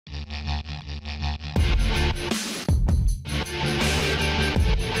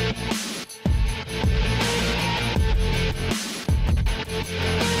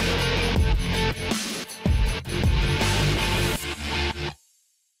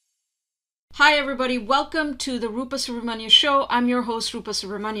Hi everybody, welcome to the Rupa Subramanya Show. I'm your host Rupa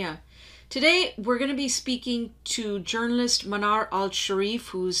Subramanya. Today we're going to be speaking to journalist Manar Al Sharif,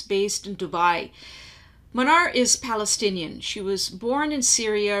 who's based in Dubai. Manar is Palestinian. She was born in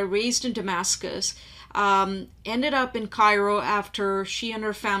Syria, raised in Damascus, ended up in Cairo after she and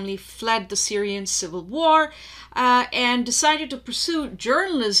her family fled the Syrian civil war, and decided to pursue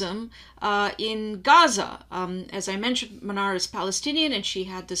journalism in Gaza. As I mentioned, Manar is Palestinian, and she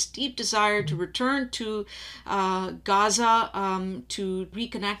had this deep desire to return to Gaza to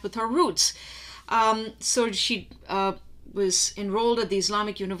reconnect with her roots. So she was enrolled at the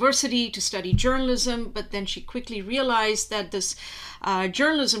Islamic University to study journalism, but then she quickly realized that this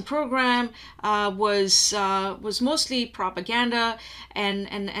journalism program was mostly propaganda,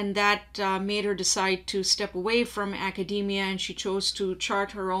 and that made her decide to step away from academia, and she chose to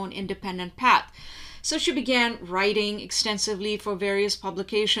chart her own independent path. So she began writing extensively for various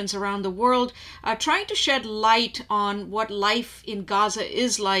publications around the world, trying to shed light on what life in Gaza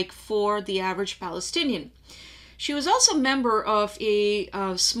is like for the average Palestinian. She was also a member of a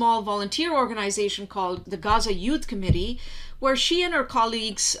small volunteer organization called the Gaza Youth Committee, where she and her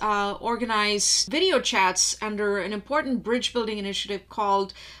colleagues organized video chats under an important bridge building initiative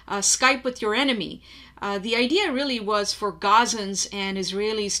called Skype with Your Enemy. The idea really was for Gazans and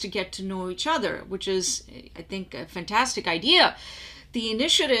Israelis to get to know each other, which is, I think, a fantastic idea. The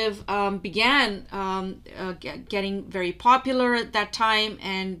initiative began getting very popular at that time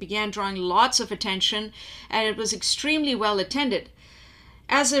and began drawing lots of attention, and it was extremely well attended.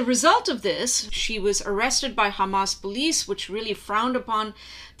 As a result of this, she was arrested by Hamas police, which really frowned upon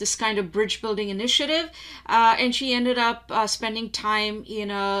this kind of bridge building initiative, and she ended up spending time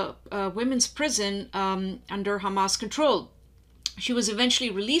in a women's prison under Hamas control. She was eventually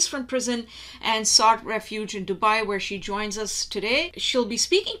released from prison and sought refuge in Dubai, where she joins us today. She'll be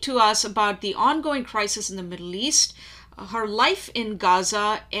speaking to us about the ongoing crisis in the Middle East, her life in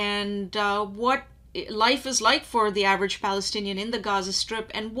Gaza, and what life is like for the average Palestinian in the Gaza Strip,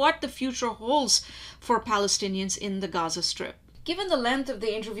 and what the future holds for Palestinians in the Gaza Strip. Given the length of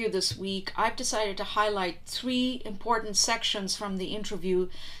the interview this week, I've decided to highlight three important sections from the interview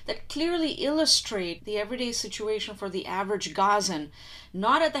that clearly illustrate the everyday situation for the average Gazan,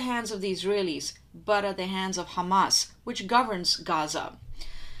 not at the hands of the Israelis, but at the hands of Hamas, which governs Gaza.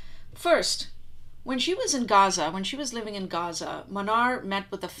 First, when she was living in Gaza, Manar met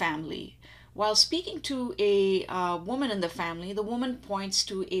with a family. While speaking to a woman in the family, the woman points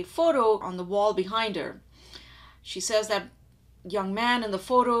to a photo on the wall behind her. She says that young man in the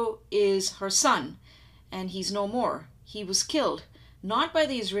photo is her son, and he's no more. He was killed, not by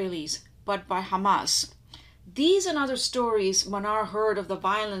the Israelis, but by Hamas. These and other stories Manar heard of the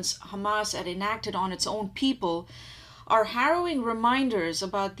violence Hamas had enacted on its own people are harrowing reminders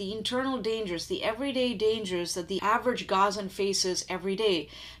about the internal dangers, the everyday dangers that the average Gazan faces every day,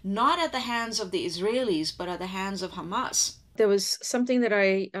 not at the hands of the Israelis, but at the hands of Hamas. There was something that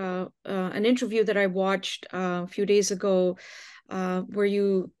an interview that I watched a few days ago, where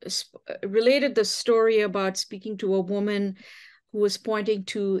you related the story about speaking to a woman who was pointing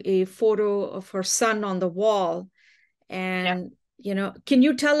to a photo of her son on the wall. And, can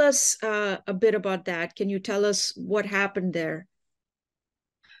you tell us a bit about that? Can you tell us what happened there?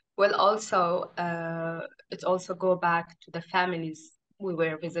 Well, also, it also go back to the families we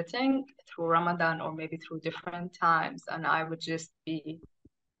were visiting through Ramadan or maybe through different times, and I would just be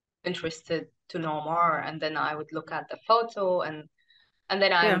interested to know more, and then I would look at the photo, and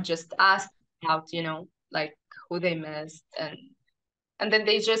then I Yeah. would just ask about, like who they missed, and then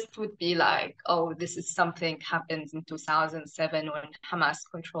they just would be like, oh, this is something happened in 2007 when Hamas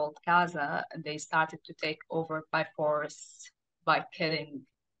controlled Gaza, and they started to take over by force by killing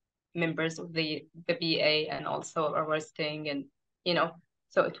members of the BA and also arresting, and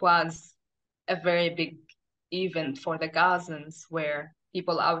so it was a very big event for the Gazans where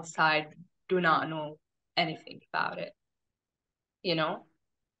people outside do not know anything about it, you know?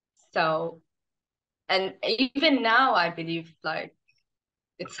 So, and even now, I believe like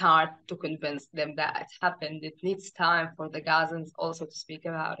it's hard to convince them that it happened. It needs time for the Gazans also to speak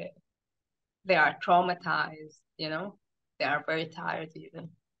about it. They are traumatized, they are very tired even.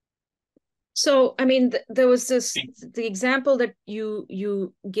 So, I mean, there was the example that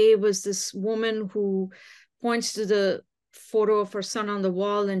you gave was this woman who points to the photo of her son on the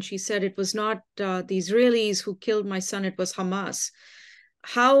wall, and she said it was not the Israelis who killed my son, it was Hamas.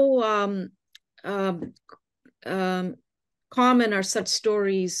 How um, um, common are such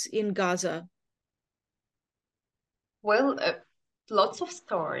stories in Gaza? Well, lots of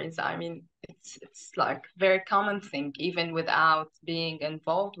stories. I mean, it's like very common thing, even without being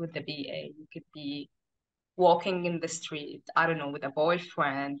involved with the BA. You could be walking in the street, I don't know, with a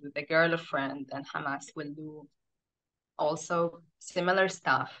boyfriend, with a girlfriend, and Hamas will do also similar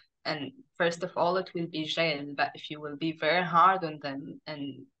stuff. And first of all, it will be jail, but if you will be very hard on them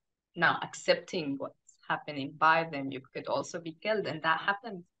and not accepting what's happening by them, you could also be killed, and that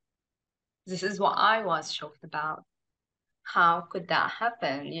happens. This is what I was shocked about. How could that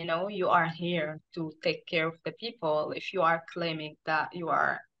happen? You know, you are here to take care of the people. If you are claiming that you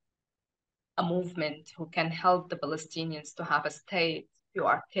are a movement who can help the Palestinians to have a state, you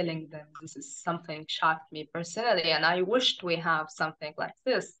are killing them. This is something shocked me personally, and I wished we have something like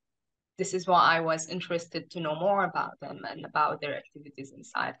this. This is why I was interested to know more about them and about their activities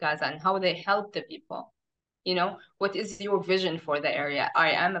inside Gaza and how they help the people. You know, what is your vision for the area?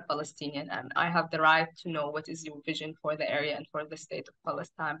 I am a Palestinian and I have the right to know what is your vision for the area and for the state of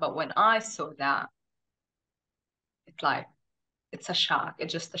Palestine. But when I saw that, it's like, it's a shock.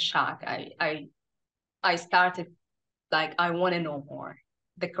 It's just a shock. I started like, I want to know more.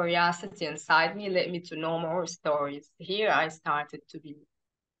 The curiosity inside me led me to know more stories. Here I started to be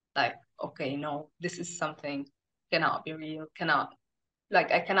like, okay, no, this is something cannot be real, cannot, like,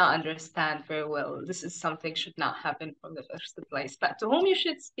 I cannot understand very well. This is something should not happen from the first place, but to whom you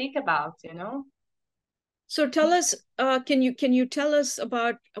should speak about, you know? So tell us, can you tell us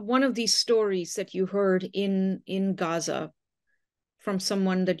about one of these stories that you heard in Gaza from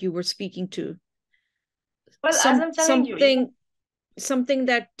someone that you were speaking to? Well, as I'm telling you, even, something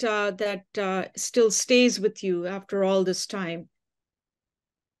that still stays with you after all this time.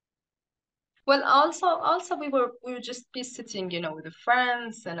 well, also we would just be sitting, you know, with the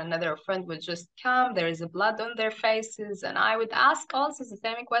friends, and another friend would just come. There is a blood on their faces, and I would ask also the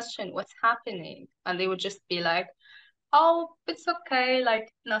same question, what's happening? And they would just be like, oh, it's okay,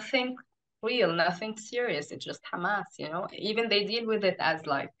 like nothing real, nothing serious. It's just Hamas, you know. Even they deal with it as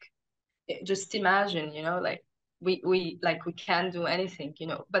like, just imagine, you know, like we can't do anything, you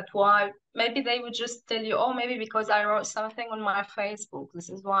know. But why? Maybe they would just tell you, oh, maybe because I wrote something on my Facebook. This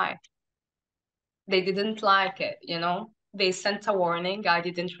is why. They didn't like it, you know. They sent a warning. I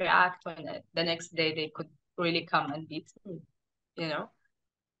didn't react on it. The next day they could really come and beat me, you know.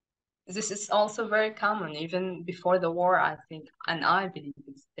 This is also very common, even before the war, I think, and I believe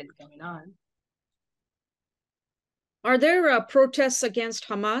it's still going on. Are there protests against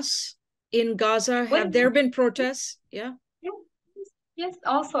Hamas in Gaza? Well, Have there been protests? Yeah. yes, yes,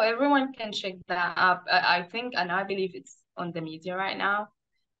 also everyone can check that up. I think, and I believe it's on the media right now.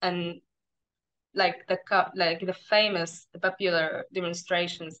 And like the famous, the popular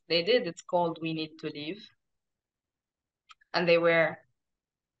demonstrations they did, it's called We Need to Leave. And they were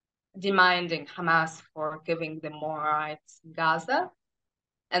demanding Hamas for giving them more rights in Gaza.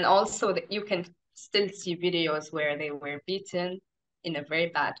 And also that you can still see videos where they were beaten in a very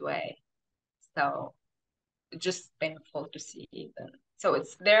bad way. So it's just painful to see even. So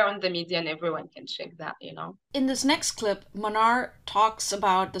it's there on the media and everyone can check that, you know. In this next clip, Manar talks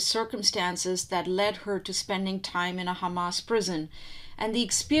about the circumstances that led her to spending time in a Hamas prison and the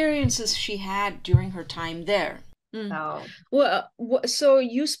experiences she had during her time there. So, well, so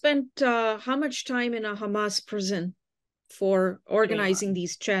you spent how much time in a Hamas prison for organizing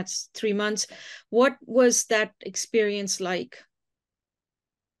these chats? 3 months. What was that experience like?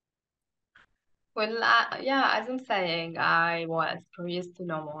 well, yeah, as I'm saying, I was curious to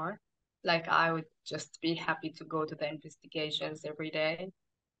know more. Like, I would just be happy to go to the investigations every day.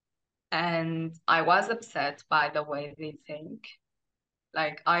 And I was upset by the way they think.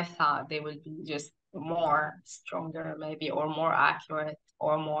 Like, I thought they would be just more stronger, maybe, or more accurate,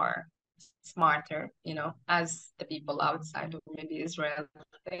 or more smarter, you know, as the people outside of maybe Israel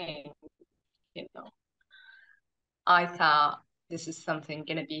think, you know. I thought this is something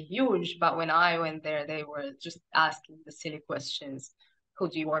gonna be huge, but when I went there, they were just asking the silly questions. Who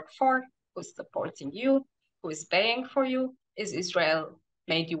do you work for? Who's supporting you? Who is paying for you? Is Israel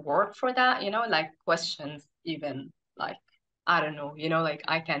made you work for that? You know, like questions even like, I don't know, you know, like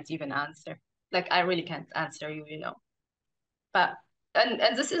I can't even answer. Like I really can't answer you, you know. But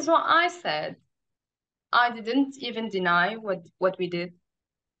and this is what I said. I didn't even deny what we did.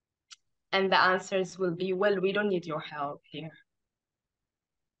 And the answers will be, well, we don't need your help here,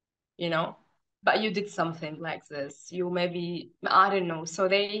 you know, but you did something like this. You maybe, I don't know. So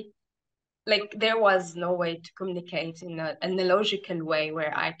they, like, there was no way to communicate in a logical way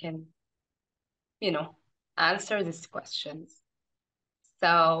where I can, you know, answer these questions.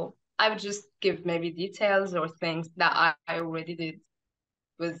 So I would just give maybe details or things that I already did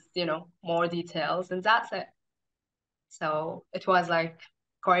with, you know, more details, and that's it. So it was like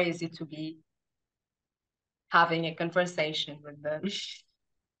crazy to be having a conversation with them.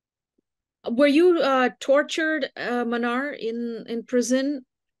 Were you tortured, Manar, in prison?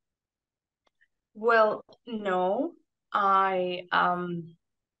 Well, no, I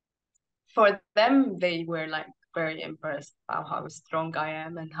for them they were like very impressed about how strong I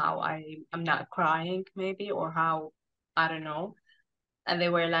am and how I'm not crying maybe, or how I don't know. And they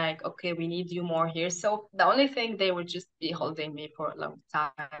were like, okay, we need you more here. So the only thing, they would just be holding me for a long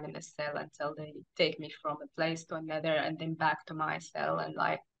time in a cell until they take me from a place to another and then back to my cell. And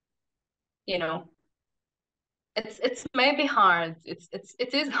like, you know, it's maybe hard.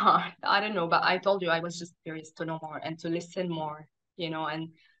 It is hard. I don't know, but I told you I was just curious to know more and to listen more, and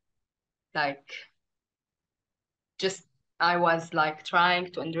like just I was like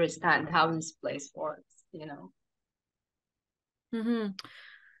trying to understand how this place works. Mm-hmm.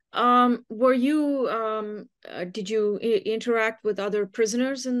 Were you did you interact with other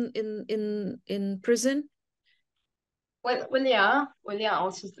prisoners in prison? Well, yeah.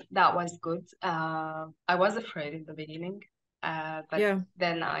 Also, that was good. I was afraid in the beginning, but Yeah.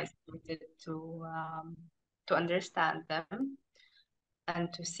 then I started to understand them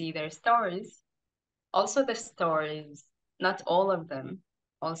and to see their stories. Also, the stories, not all of them.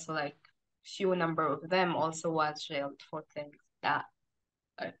 Also, like few number of them also was jailed for things that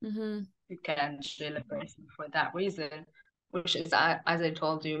Mm-hmm. you can jail a person for that reason, which is, as I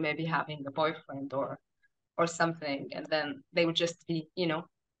told you, maybe having a boyfriend or something, and then they would just be,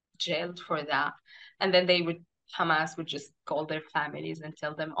 jailed for that. And then Hamas would just call their families and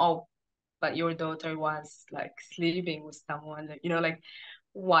tell them, oh, but your daughter was like sleeping with someone, like,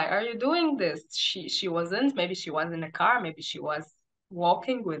 why are you doing this? She wasn't, maybe she was in a car, maybe she was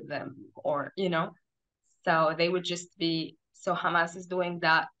walking with them, or, so they would just be, so Hamas is doing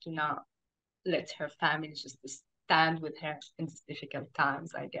that to not let her family just stand with her in these difficult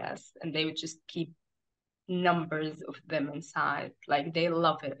times, I guess. And they would just keep numbers of them inside. Like they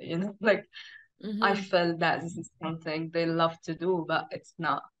love it. Like I Mm-hmm. felt that this is something they love to do, but it's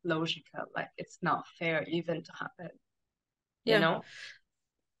not logical. Like it's not fair even to happen, you Yeah. know?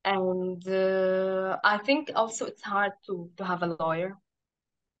 And I think also it's hard to have a lawyer.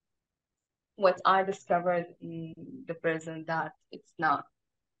 What I discovered in the prison, that it's not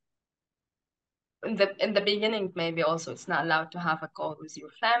in the beginning, maybe also it's not allowed to have a call with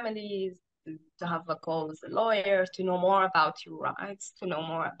your families, to have a call with a lawyer, to know more about your rights, to know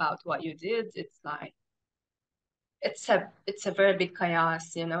more about what you did. It's like it's a very big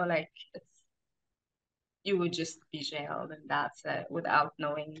chaos, like you would just be jailed and that's it, without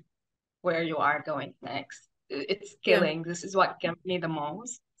knowing where you are going next. It's Yeah. killing. This is what killed me the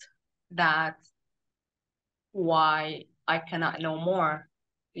most. That why I cannot know more,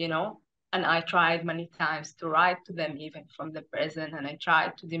 you know? And I tried many times to write to them, even from the prison, and I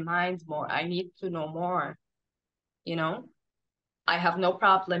tried to demand more. I need to know more, you know? I have no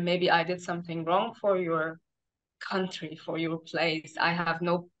problem. Maybe I did something wrong for your country, for your place. I have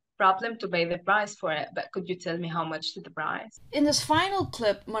no problem to pay the price for it, but could you tell me how much is the price? In this final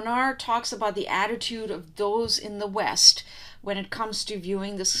clip, Manar talks about the attitude of those in the West when it comes to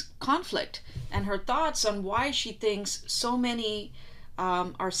viewing this conflict and her thoughts on why she thinks so many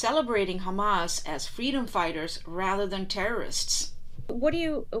are celebrating Hamas as freedom fighters rather than terrorists. What do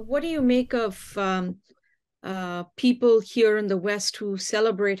you make of people here in the West who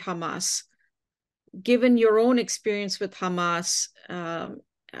celebrate Hamas? Given your own experience with Hamas, uh,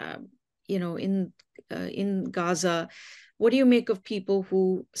 in Gaza, what do you make of people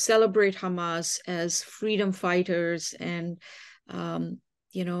who celebrate Hamas as freedom fighters and,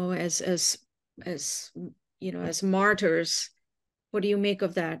 as as martyrs? What do you make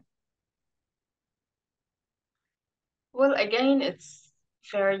of that? Well, again, it's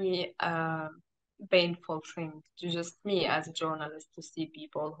very painful thing to just me as a journalist to see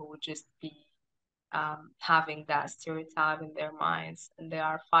people who would just be having that stereotype in their minds, and they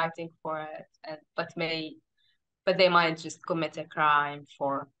are fighting for it, and but they might just commit a crime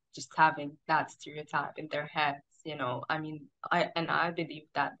for just having that stereotype in their heads. I mean, I believe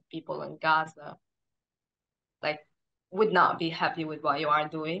that people in Gaza like would not be happy with what you are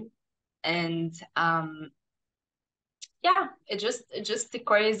doing, and yeah, it just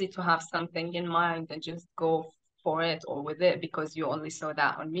crazy to have something in mind and just go for it or with it because you only saw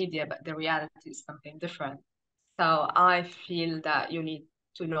that on media, but the reality is something different. So I feel that you need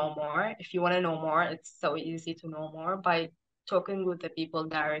to know more. If you want to know more, it's so easy to know more by talking with the people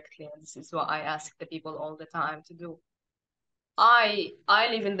directly. And this is what I ask the people all the time to do. I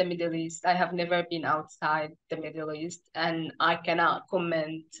live in the Middle East. I have never been outside the Middle East, and I cannot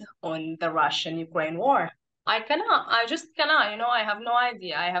comment on the Russian-Ukraine war. I cannot. I just cannot. I have no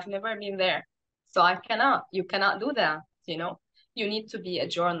idea. I have never been there. So I cannot. You cannot do that. You need to be a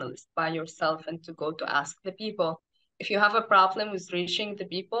journalist by yourself and to go to ask the people. If you have a problem with reaching the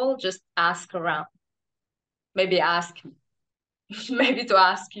people, just ask around. Maybe ask me. Maybe to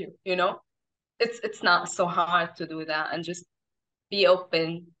ask you. It's not so hard to do that and just be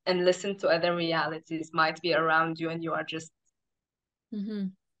open and listen to other realities might be around you and you are just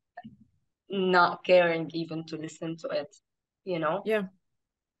not caring even to listen to it. Yeah.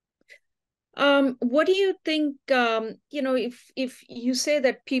 What do you think, if you say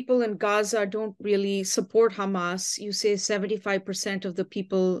that people in Gaza don't really support Hamas, you say 75% of the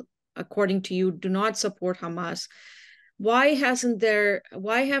people, according to you, do not support Hamas. Why haven't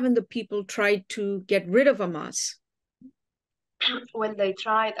the people tried to get rid of Hamas? Well, they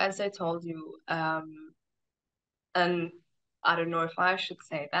tried, as I told you, and I don't know if I should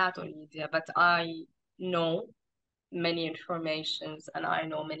say that on media, but I know many informations and I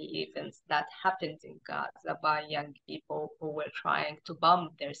know many events that happened in Gaza by young people who were trying to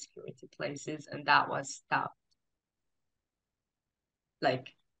bomb their security places, and that was stopped.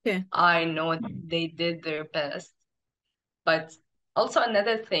 Like, Yeah. I know they did their best, but also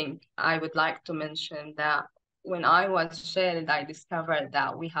another thing I would like to mention that when I was jailed, I discovered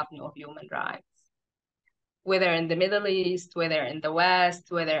that we have no human rights. Whether in the Middle East, whether in the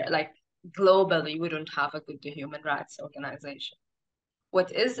West, whether like globally, we don't have a good human rights organization.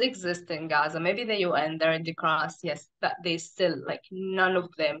 What is existing in Gaza, maybe the UN, the Red Cross, yes, but they still, like, none of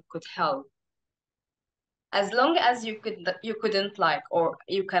them could help. As long as you couldn't like, or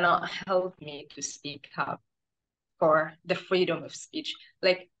you cannot help me to speak up for the freedom of speech.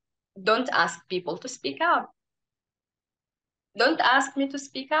 Like, don't ask people to speak up. Don't ask me to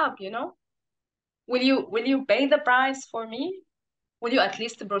speak up. Will you pay the price for me? Will you at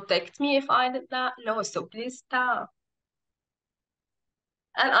least protect me if I did that? No, so please stop.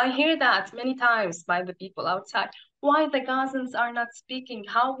 And I hear that many times by the people outside. Why the Gazans are not speaking?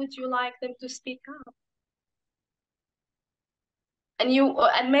 How would you like them to speak up?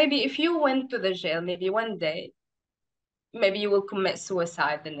 And maybe if you went to the jail, maybe one day, maybe you will commit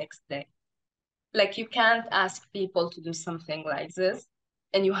suicide the next day. Like, you can't ask people to do something like this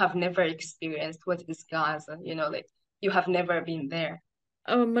and you have never experienced what is Gaza, like you have never been there.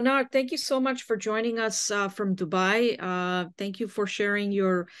 Manar, thank you so much for joining us from Dubai. Thank you for sharing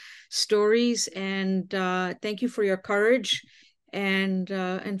your stories, and thank you for your courage, and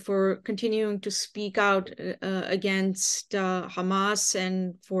for continuing to speak out against Hamas,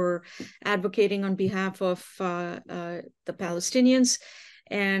 and for advocating on behalf of the Palestinians.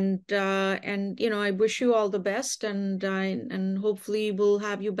 And I wish you all the best, and hopefully we'll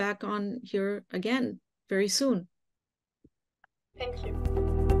have you back on here again very soon. Thank you.